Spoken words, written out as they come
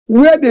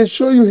Where they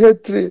show you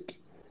hatred,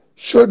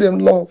 show them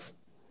love.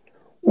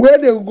 Where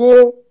they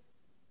go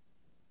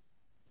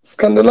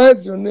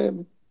scandalize your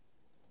name,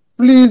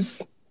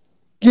 please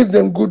give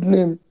them good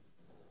name.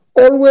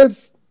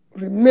 Always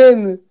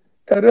remain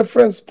a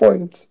reference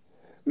point.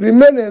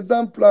 Remain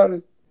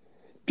exemplary.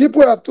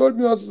 People have told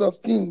me all sorts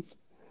of things.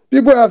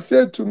 People have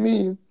said to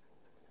me,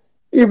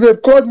 if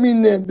they've called me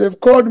name, they've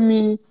called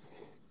me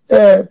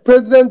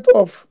president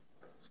of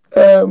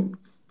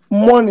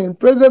mourning,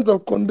 president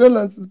of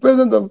condolences,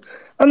 president of,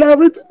 and I've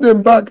written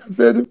them back. I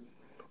said,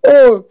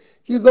 oh,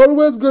 he's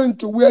always going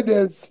to where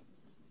there's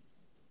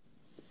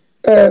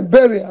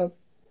burial.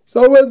 He's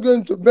always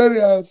going to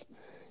burials.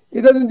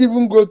 He doesn't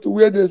even go to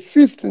where there's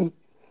feasting.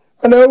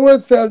 And I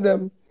always tell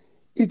them,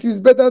 it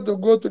is better to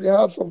go to the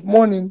house of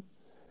mourning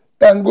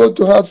than go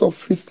to house of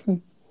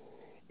feasting.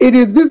 It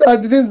is these are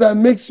the things that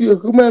makes you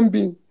a human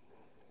being.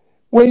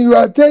 When you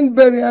attend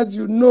burials,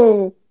 you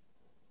know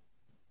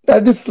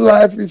that this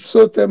life is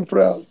so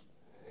temporal.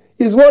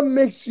 It's what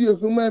makes you a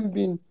human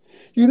being.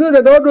 You know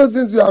that all those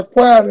things you're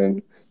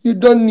acquiring, you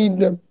don't need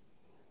them.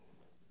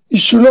 You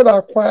should not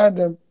acquire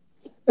them.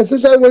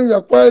 Especially when you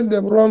acquire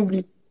them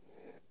wrongly.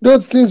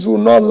 Those things will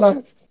not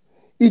last.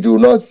 It will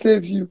not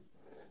save you.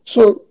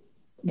 So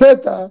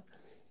better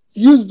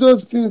use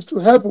those things to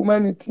help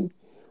humanity.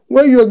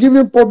 When you're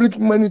giving public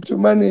money to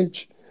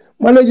manage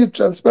it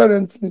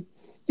transparently.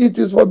 It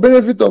is for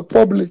benefit of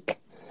public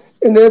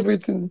and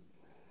everything.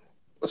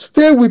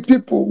 Stay with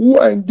people who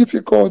are in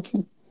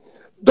difficulty.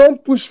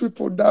 Don't push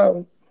people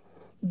down.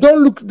 Don't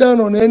look down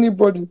on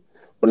anybody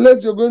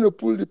unless you're going to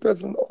pull the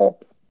person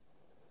up.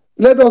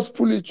 Let us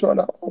pull each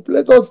other up.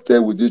 Let us stay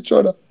with each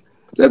other.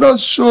 Let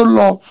us show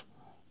love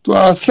to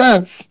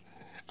ourselves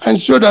and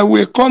show that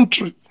we're a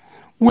country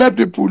where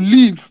people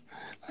live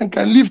and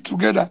can live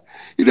together,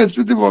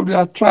 irrespective of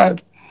their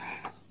tribe.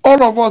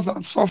 All of us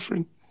are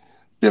suffering.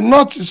 The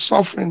North is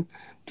suffering.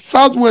 The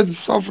Southwest is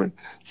suffering.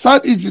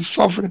 Southeast is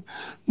suffering.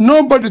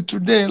 Nobody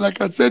today,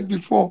 like I said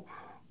before,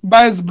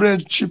 buys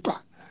bread cheaper.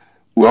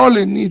 We're all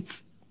in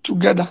it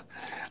together.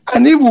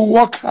 And if we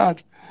work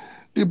hard,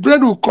 the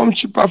bread will come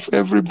cheaper for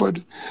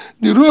everybody.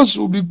 The roads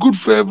will be good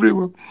for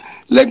everyone.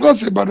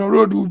 Lagos Ibadan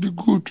road will be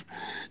good.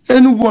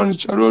 Enugu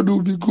Onitsha road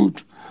will be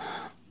good.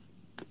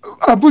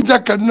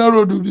 Abuja Kaduna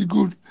road will be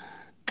good.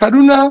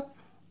 Kaduna,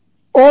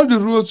 all the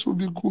roads will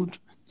be good.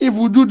 If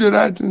we do the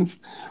right things,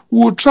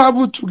 we will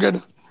travel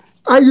together.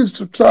 I used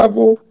to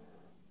travel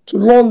to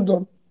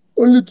London,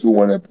 only to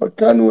one airport,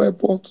 Kano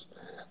Airport.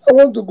 I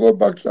want to go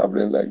back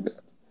traveling like that.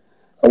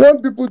 I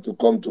want people to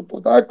come to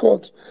Port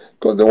Harcourt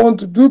because they want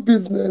to do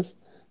business,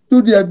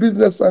 do their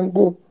business and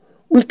go.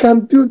 We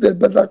can build a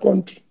better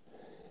country.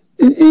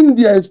 In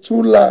India, it's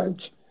too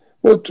large.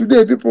 But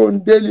today, people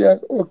in Delhi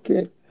are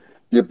okay.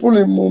 People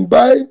in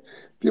Mumbai,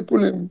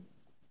 people in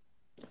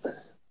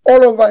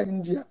all over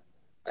India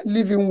are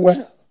living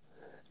well.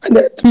 And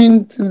they're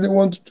doing things they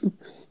want to do.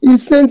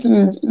 It's same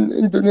thing in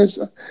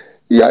Indonesia.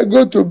 Yeah,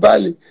 go to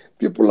Bali,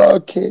 people are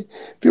okay.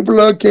 People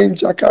are okay in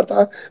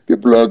Jakarta.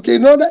 People are okay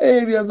in other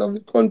areas of the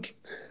country.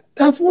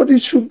 That's what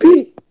it should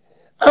be.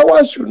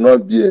 Ours should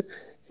not be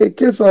a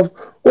case of,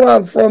 oh,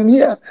 I'm from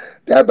here.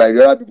 Thereby,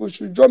 the other people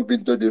should jump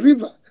into the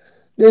river.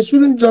 They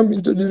shouldn't jump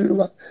into the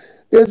river.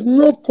 There's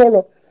no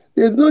color.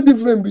 There's no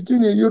difference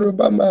between a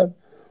Yoruba man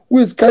who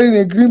is carrying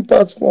a green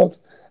passport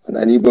and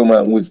an Igbo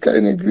man who is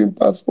carrying a green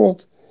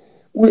passport.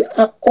 We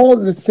are all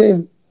the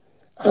same.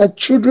 Our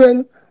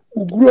children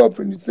who grew up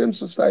in the same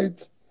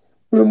society,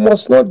 we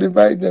must not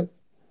divide them.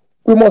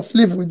 We must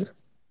live with them.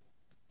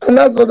 And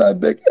that's what I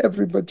beg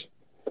everybody.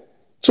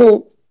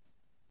 So,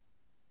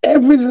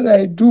 everything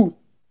I do,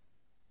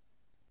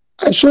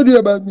 I showed you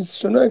about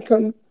Mr.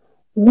 Shonokan,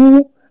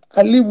 who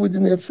I live with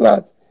in a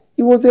flat.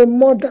 He was a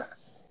mother.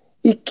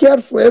 He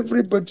cared for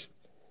everybody.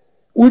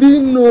 We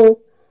didn't know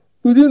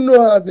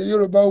her as a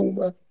Yoruba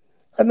woman.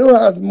 I know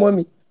her as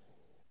mommy.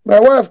 My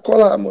wife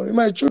called her mommy.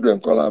 My children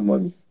call her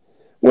mommy.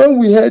 When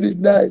we heard he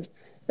died,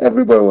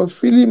 everybody was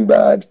feeling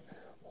bad.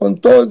 On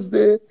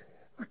Thursday,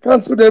 I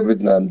canceled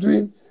everything I'm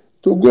doing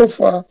to go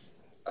for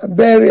a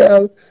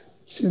burial.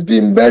 She's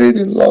being buried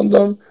in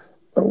London.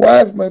 My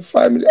wife, my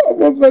family,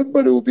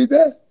 everybody will be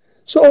there.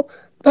 So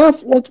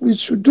that's what we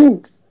should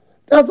do.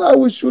 That's how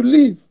we should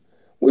live.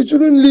 We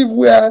shouldn't live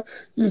where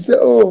you say,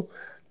 oh,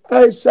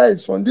 Aisha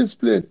is from this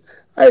place,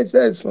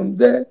 Aisha is from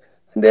there,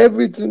 and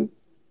everything.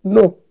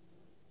 No.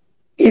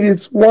 It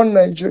is one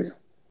Nigeria.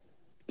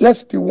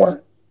 Let's be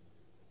one.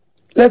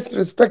 Let's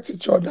respect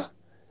each other.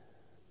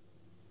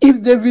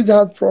 If David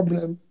has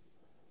problem,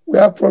 we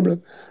have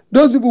problem.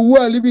 Those people who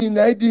are living in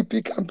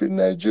IDP camp in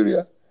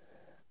Nigeria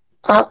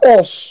are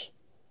us.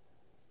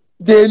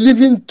 They're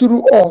living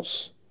through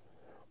us.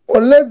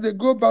 Unless they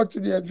go back to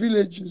their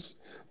villages,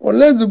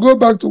 unless they go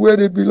back to where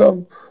they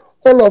belong,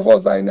 all of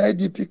us are in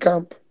IDP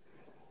camp.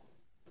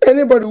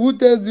 Anybody who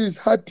tells you is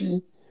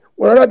happy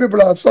when other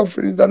people are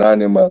suffering is an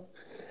animal.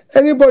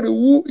 Anybody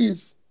who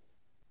is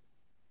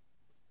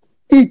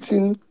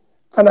eating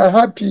and are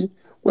happy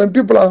when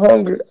people are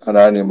hungry, an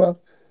animal.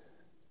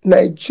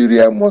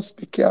 Nigeria must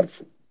be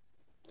careful.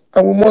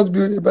 and we must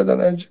build a better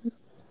Nigeria.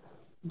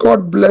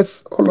 God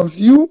bless all of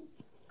you.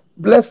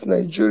 Bless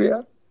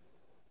Nigeria.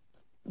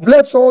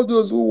 Bless all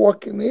those who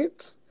work in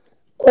it.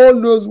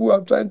 All those who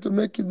are trying to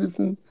make it this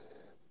thing.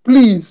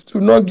 Please do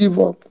not give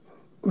up.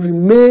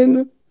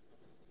 Remain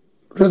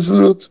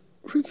resolute,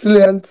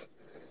 resilient.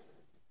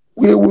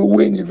 We will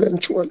win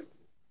eventually.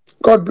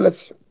 God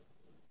bless you.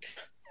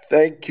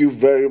 Thank you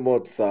very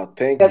much, sir.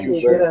 Thank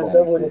you very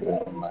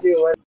much.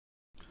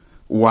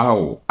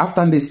 Wow.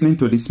 After listening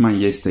to this man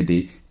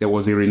yesterday, there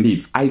was a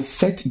relief. I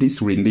felt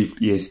this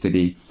relief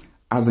yesterday.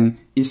 As in,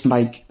 it's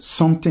like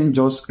something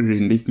just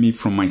relieved me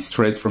from my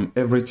stress, from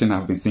everything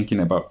I've been thinking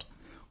about.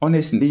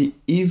 Honestly,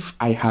 if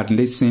I had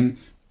listened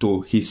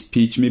to his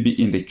speech, maybe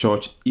in the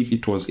church, if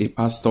it was a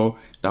pastor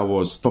that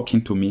was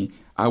talking to me,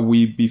 I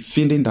will be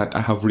feeling that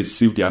I have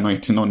received the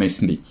anointing,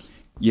 honestly.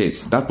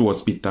 Yes, that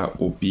was Peter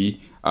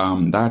Obi.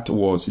 That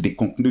was the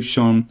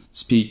conclusion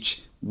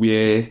speech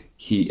where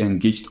he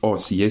engaged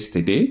us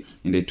yesterday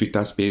in the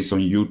Twitter space,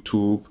 on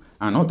YouTube,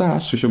 and other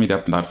social media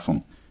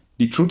platforms.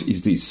 The truth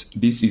is this.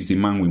 This is the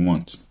man we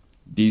want.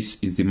 This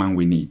is the man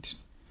we need.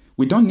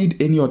 We don't need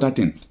any other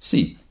thing.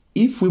 See,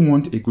 if we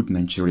want a good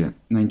Nigeria,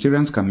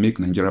 Nigerians can make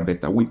Nigeria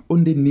better. We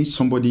only need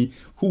somebody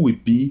who will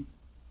be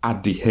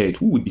at the head,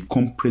 who will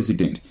become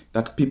president,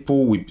 that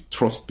people will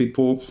trust,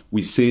 people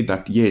will say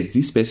that, yes,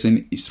 this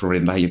person is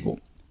reliable.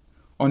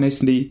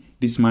 Honestly,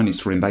 this man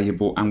is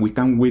reliable, and we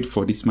can't wait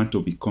for this man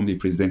to become the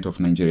president of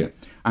Nigeria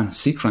and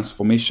see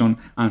transformation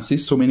and see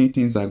so many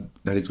things that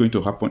is going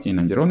to happen in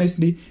Nigeria.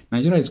 Honestly,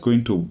 Nigeria is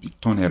going to be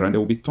turned around. There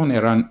will be turned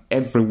around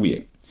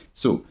everywhere.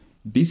 So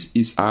this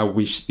is our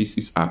wish. This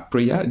is our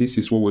prayer. This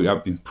is what we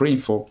have been praying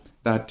for,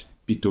 that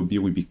Peter Obi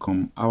will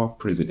become our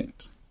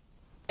president.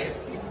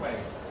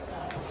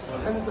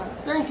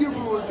 Thank you,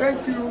 Boo.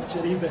 Thank you.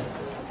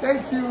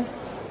 Thank you.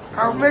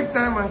 I'll make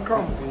time and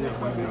come.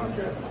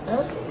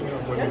 Huh?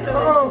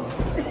 Oh.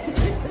 Thank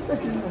you.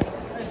 Thank you.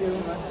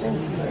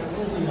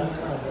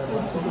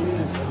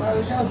 My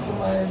regards to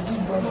my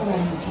big brother.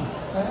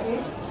 Thank you.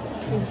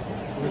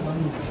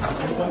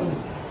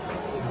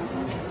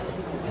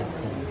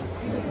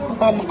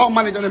 Our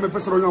manager name is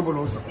Peter Obi.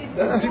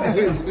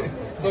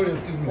 Sorry,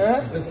 excuse me.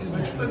 Excuse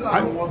me. I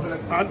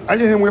didn't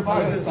hear him.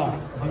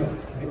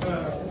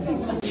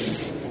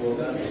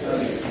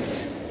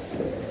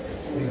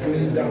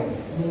 Going down.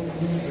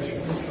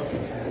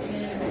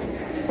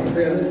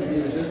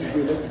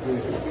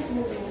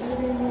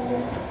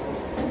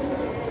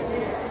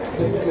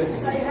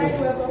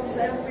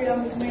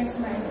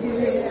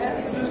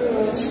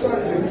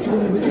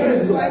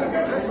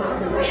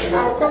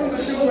 I'll come to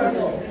you.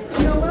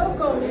 You're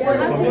welcome.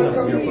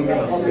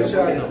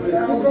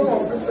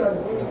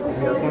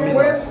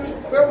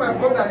 When my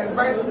brother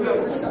invites me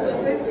officially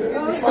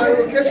for a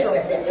vacation,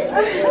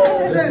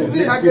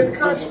 then I get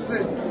crashed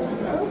then.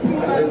 Be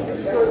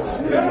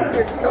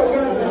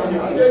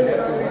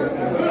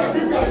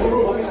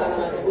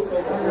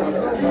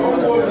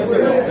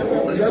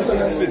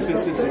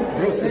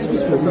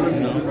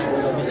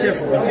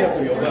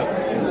careful, your back.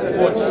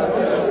 Watch.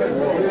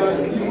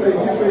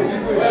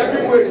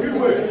 Give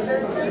way.